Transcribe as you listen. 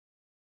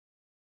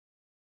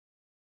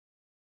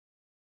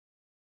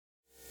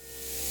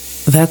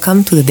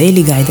Welcome to the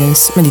Daily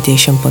Guidance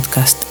Meditation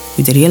Podcast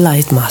with the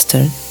Realized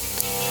Master.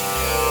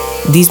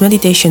 These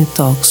meditation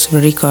talks were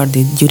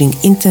recorded during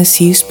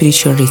intensive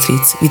spiritual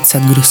retreats with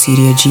Sadhguru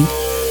Siriyaji.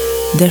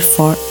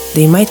 Therefore,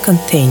 they might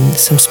contain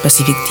some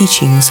specific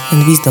teachings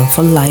and wisdom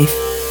for life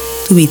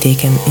to be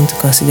taken into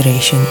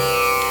consideration.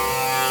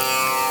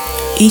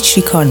 Each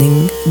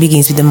recording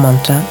begins with a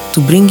mantra to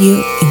bring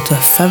you into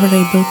a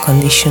favorable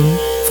condition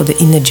for the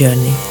inner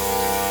journey.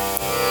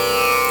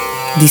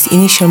 This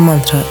initial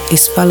mantra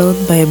is followed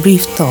by a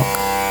brief talk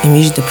in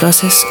which the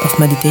process of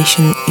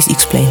meditation is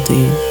explained to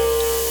you.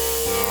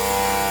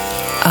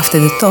 After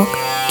the talk,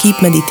 keep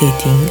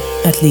meditating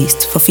at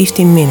least for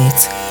 15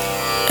 minutes,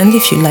 and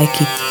if you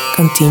like it,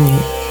 continue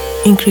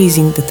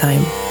increasing the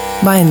time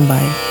by and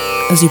by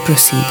as you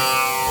proceed.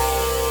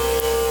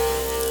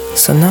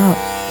 So now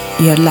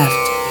you are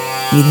left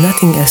with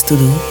nothing else to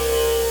do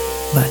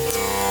but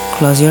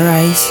close your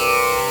eyes,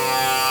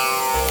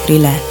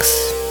 relax,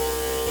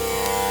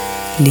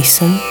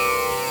 listen,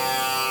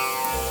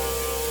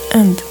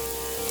 and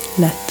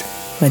let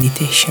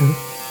meditation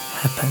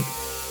happen.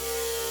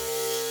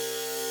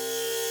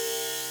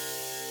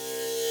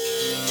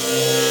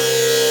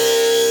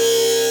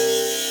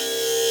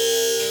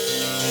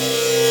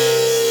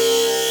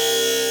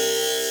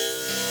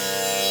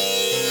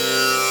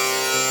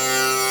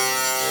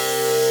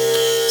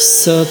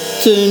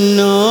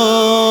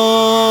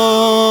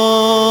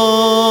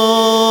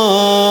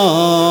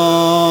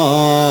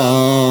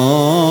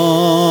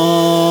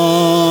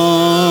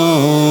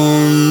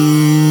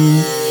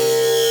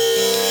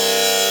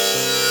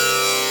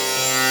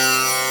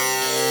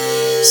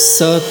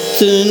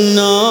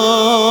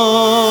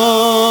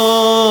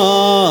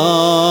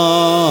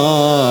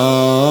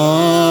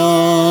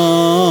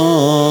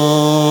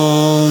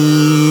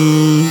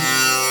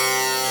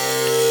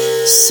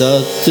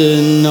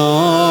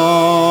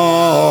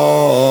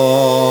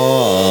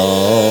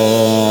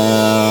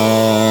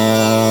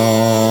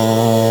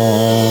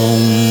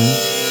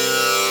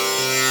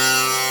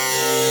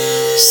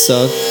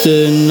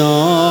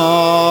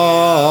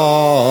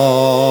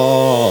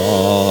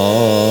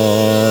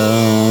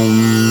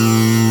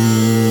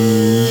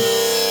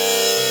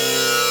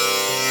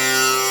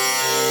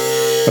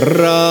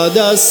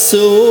 Radha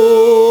Soami,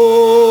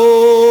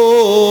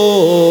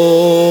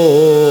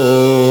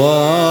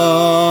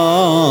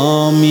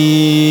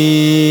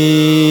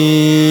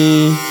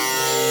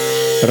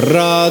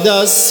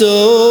 Radha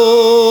Soami,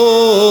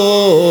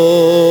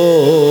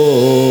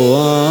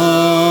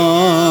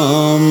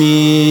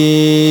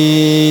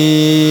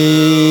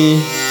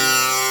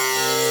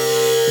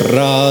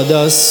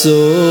 Radha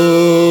Soami.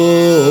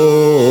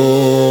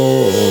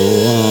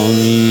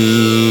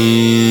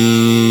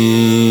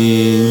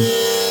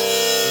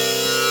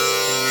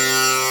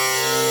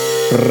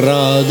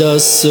 Radha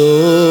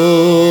Soami,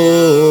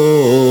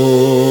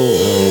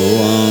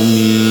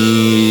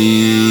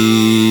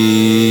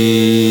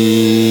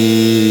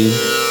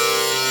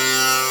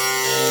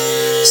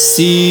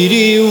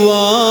 Siri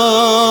Vaheguru,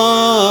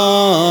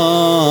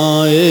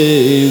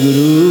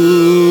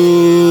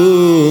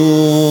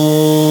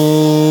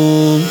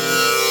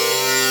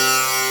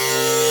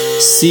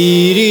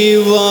 Siri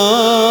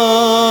Vaheguru,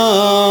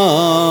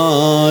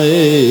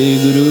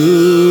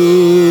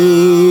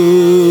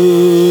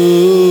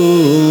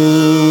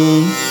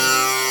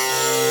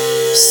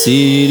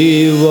 Siri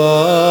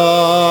Vaheguru,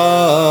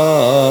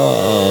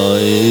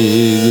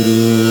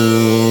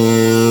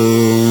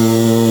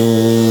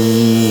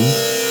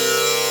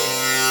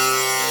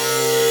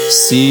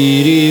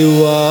 Siri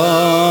Vaheguru,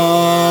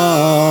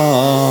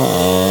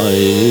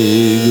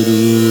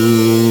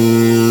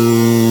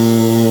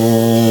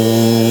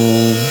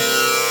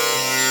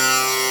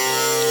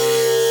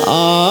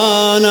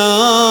 Anami,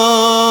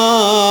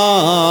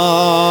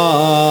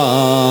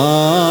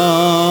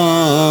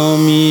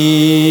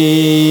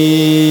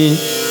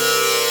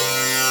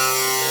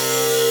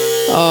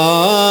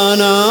 Anami,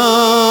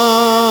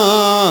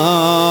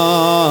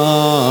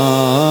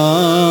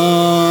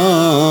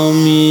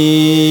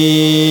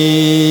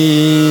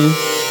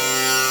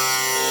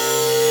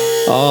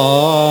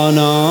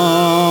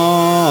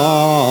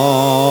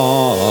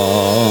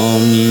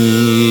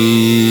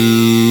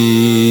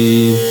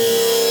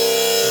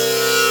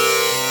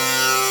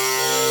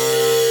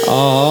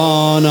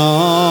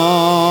 Anami,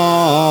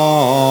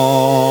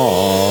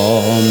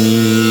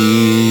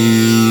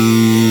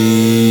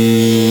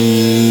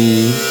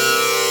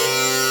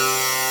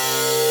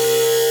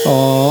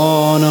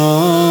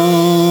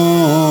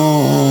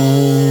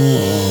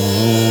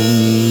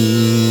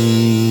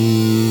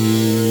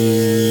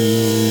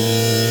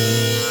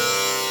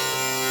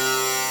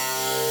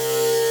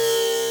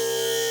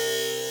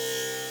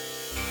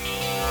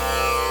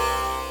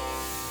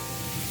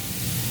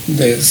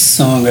 The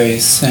song I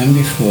sang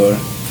before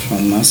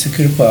from Master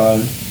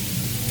Kripal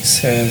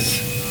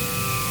says,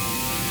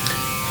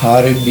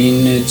 Hare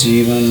bin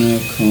jivan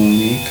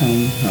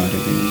komikam. Hare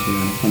bin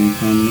jivan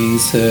komikam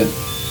means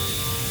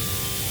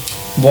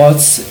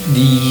what's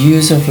the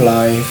use of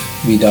life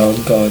without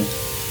God?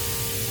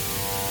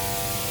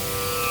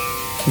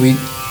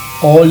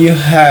 all you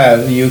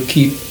have, you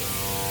keep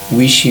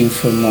wishing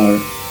for more.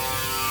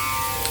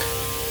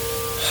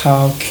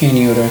 How can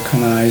you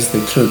recognize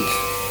the truth?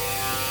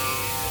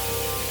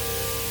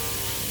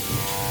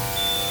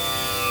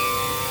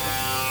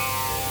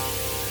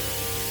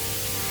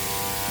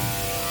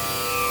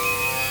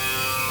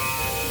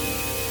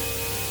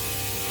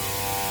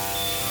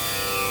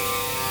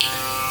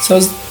 So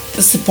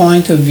that's the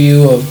point of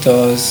view of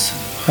those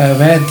who have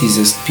had this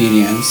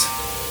experience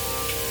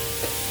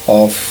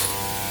of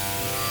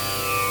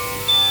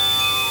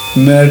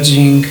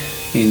merging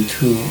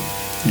into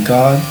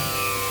God,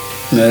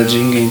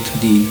 merging into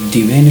the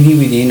divinity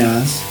within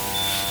us.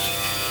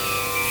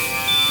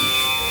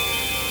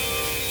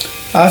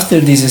 After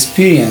this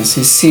experience,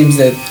 it seems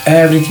that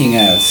everything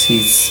else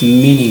is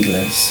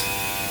meaningless,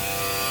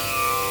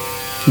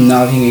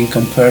 nothing in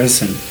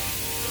comparison.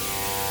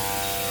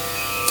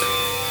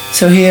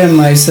 So here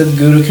my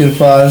Sadguru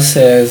Kirpal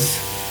says,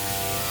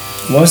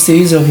 what's the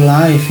use of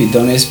life if you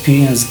don't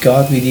experience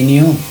God within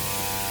you?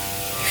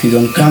 If you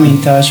don't come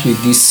in touch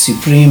with this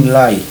supreme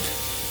light?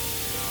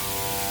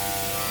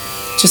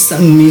 Just a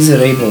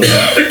miserable,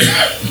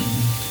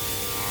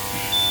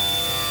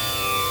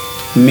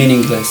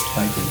 meaningless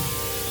life.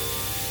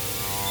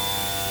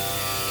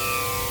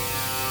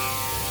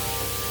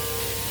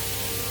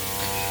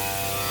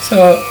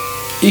 So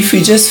if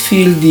we just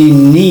feel the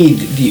need,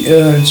 the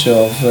urge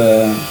of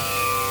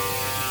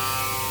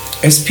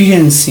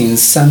experiencing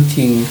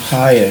something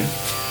higher,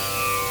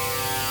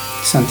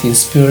 something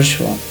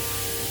spiritual,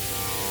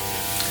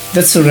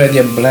 that's already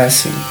a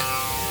blessing.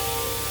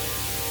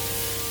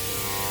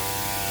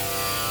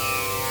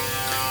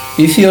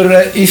 If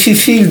you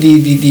feel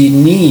the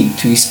need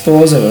to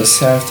expose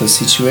ourselves to a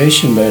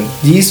situation where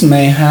this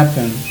may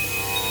happen,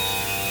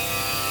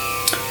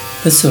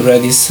 that's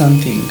already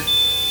something.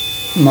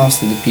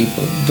 Most of the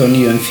people don't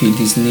even feel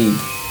this need.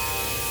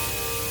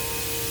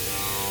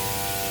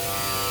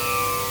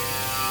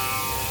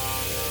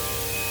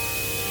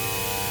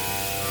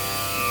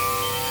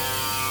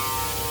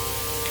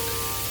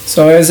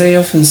 So as I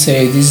often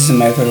say, this is a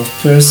matter of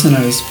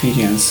personal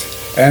experience,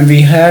 and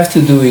we have to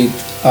do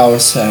it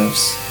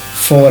ourselves,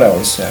 for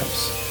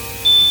ourselves.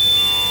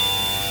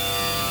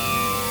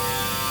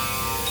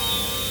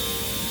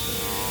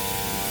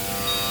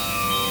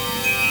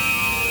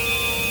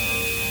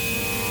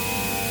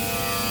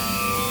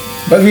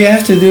 But we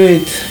have to do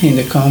it in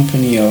the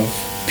company of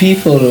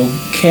people who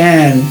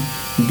can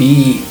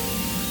be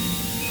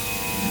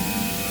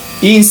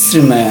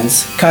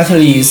instruments,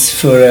 catalysts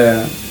for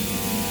a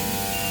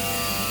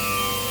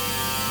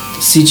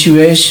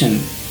situation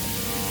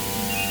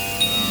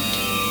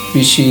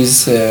which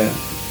is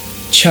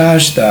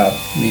charged up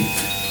with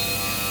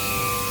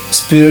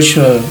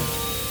spiritual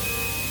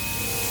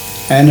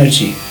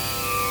energy,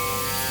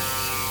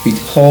 with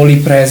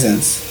holy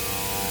presence.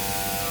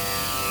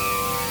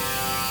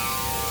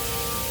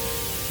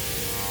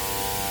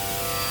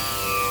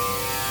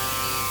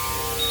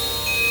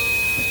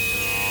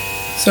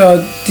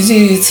 So this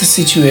is a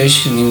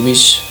situation in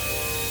which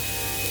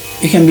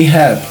you can be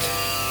helped,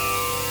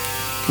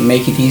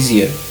 make it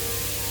easier.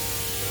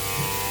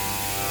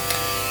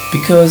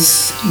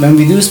 Because when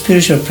we do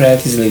spiritual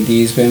practice like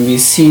this, when we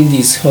sing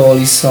these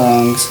holy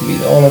songs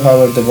with all of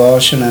our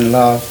devotion and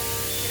love,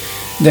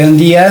 then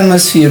the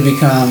atmosphere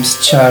becomes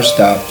charged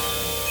up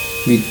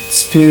with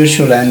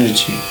spiritual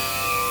energy.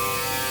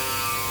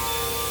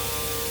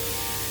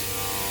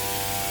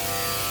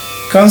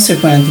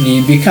 Consequently,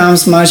 it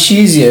becomes much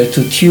easier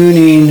to tune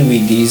in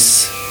with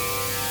this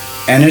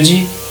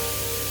energy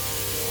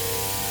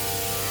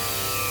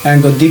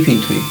and go deep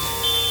into it.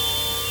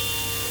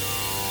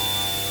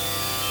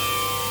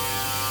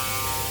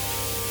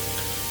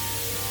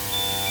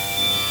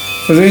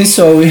 For doing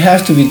so, we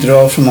have to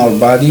withdraw from our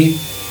body,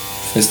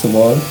 first of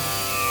all.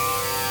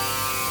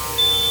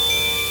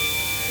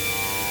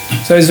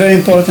 So it's very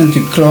important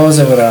to close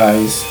our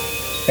eyes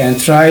and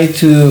try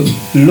to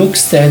look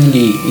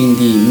steadily in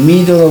the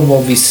middle of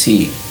what we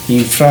see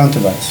in front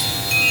of us.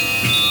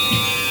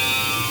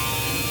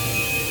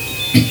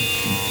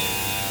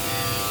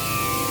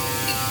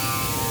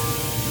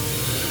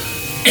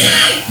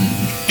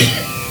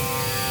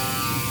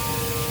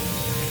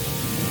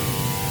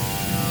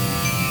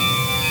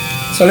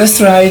 So let's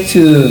try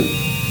to,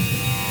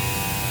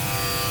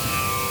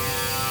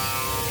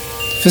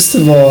 first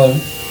of all,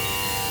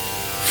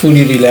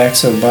 fully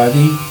relax our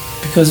body,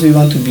 because we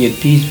want to be at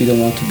peace. We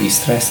don't want to be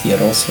stressed here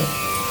also.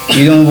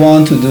 We don't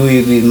want to do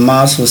it with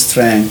muscle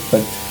strength,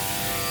 but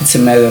it's a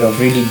matter of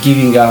really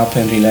giving up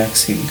and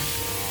relaxing.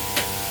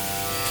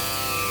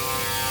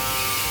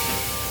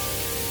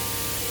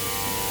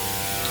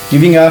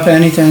 Giving up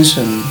any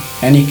tension,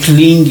 any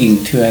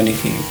clinging to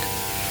anything.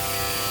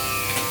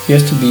 You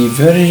have to be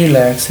very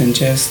relaxed and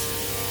just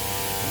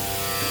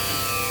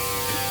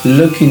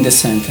look in the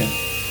center.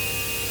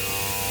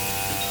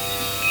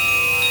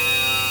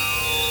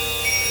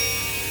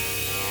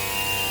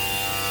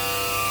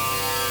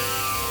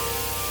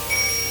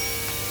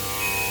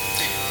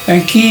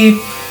 And keep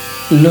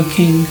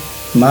looking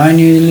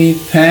minutely,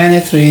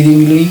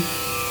 penetratingly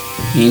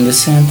in the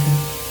center.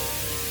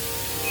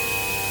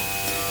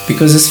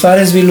 Because as far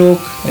as we look,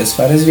 as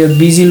far as we are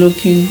busy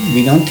looking,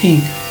 we don't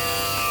think.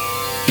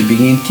 We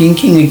begin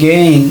thinking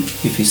again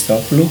if we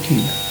stop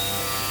looking.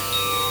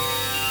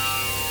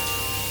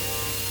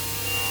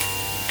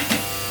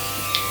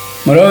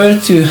 Moreover,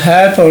 to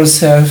help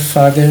ourselves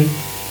further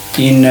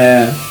in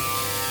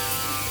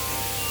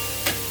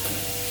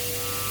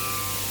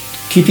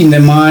keeping the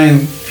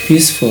mind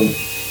peaceful,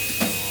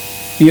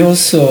 we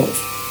also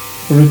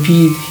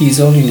repeat His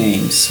holy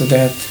names, so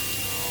that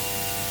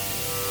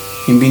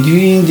in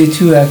between the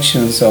two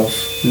actions of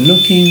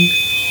looking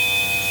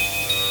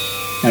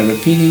and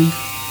repeating,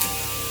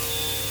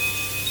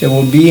 there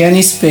will be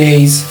any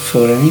space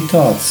for any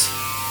thoughts.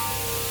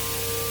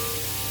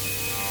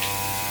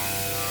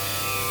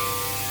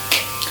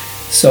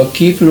 So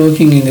keep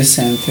looking in the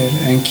center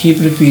and keep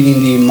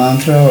repeating the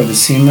mantra or the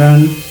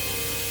Simran.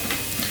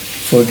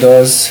 For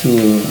those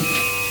who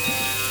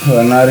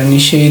are not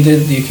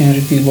initiated, you can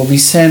repeat what we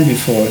sang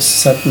before.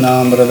 Sat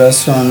Nam Radha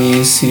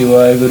Swami Sri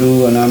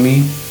Vaheguru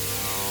Anami.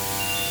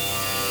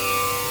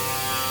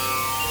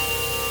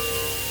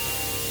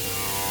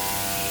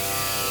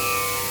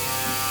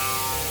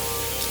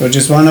 So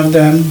just one of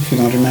them, if you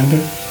don't remember.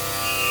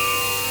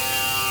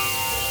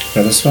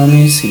 Radha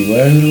Swami Sri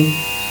Vaheguru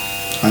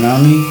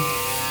Anami.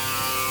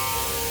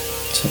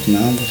 Sat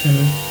Nam,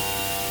 whatever.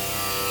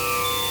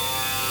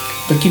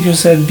 But keep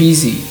yourself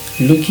busy,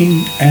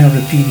 looking and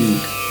repeating.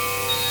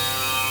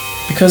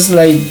 Because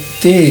like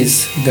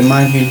this, the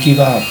mind will give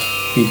up,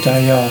 will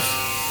die off,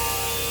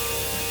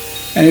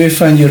 and you will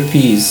find your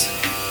peace.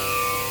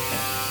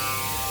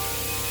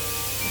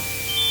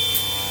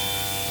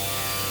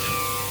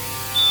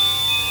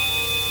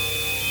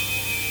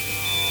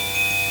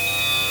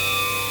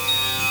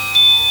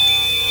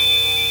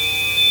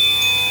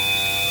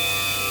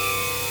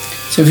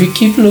 So if we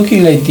keep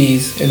looking like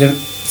this, at a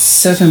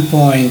certain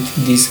point,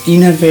 this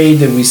inner veil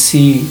that we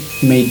see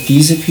may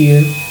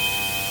disappear,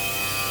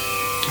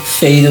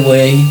 fade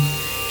away,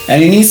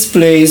 and in its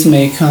place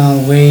may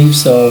come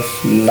waves of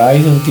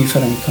light of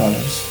different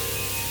colors,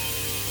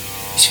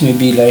 which may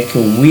be like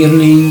a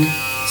whirling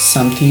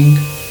something,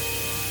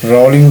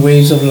 rolling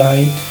waves of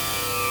light.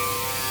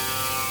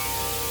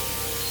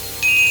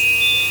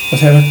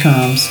 Whatever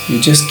comes, you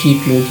just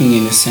keep looking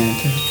in the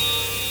center.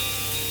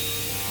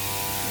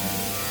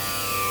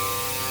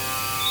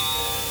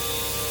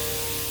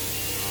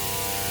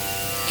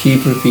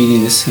 Keep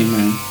repeating the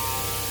Simran.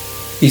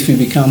 It will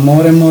become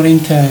more and more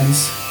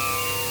intense,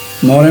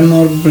 more and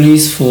more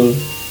blissful,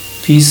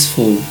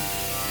 peaceful.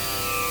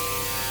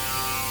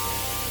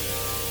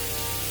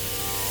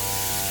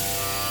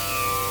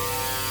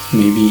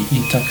 Maybe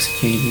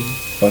intoxicating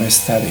or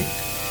ecstatic.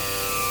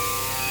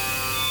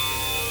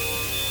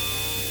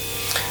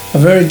 A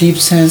very deep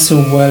sense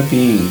of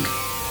well-being.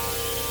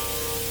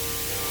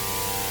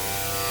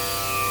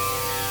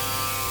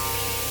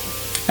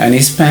 An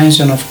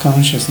expansion of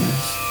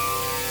consciousness.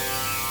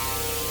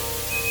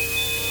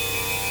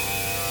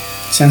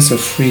 Sense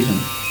of freedom.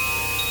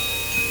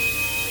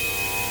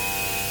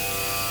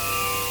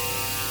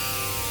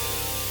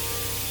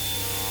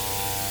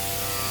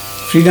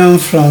 Freedom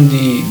from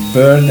the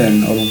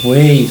burden or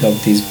weight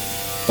of this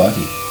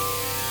body.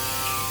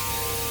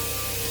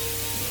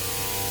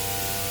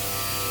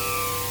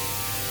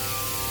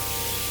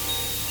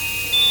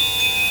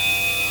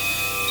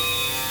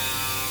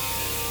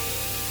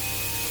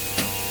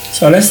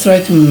 So let's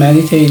try to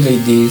meditate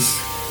like this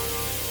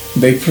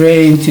by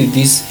praying to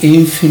this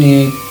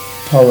infinite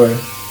power,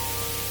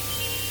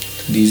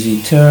 to this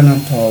eternal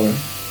power,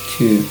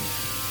 to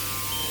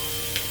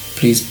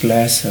please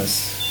bless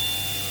us.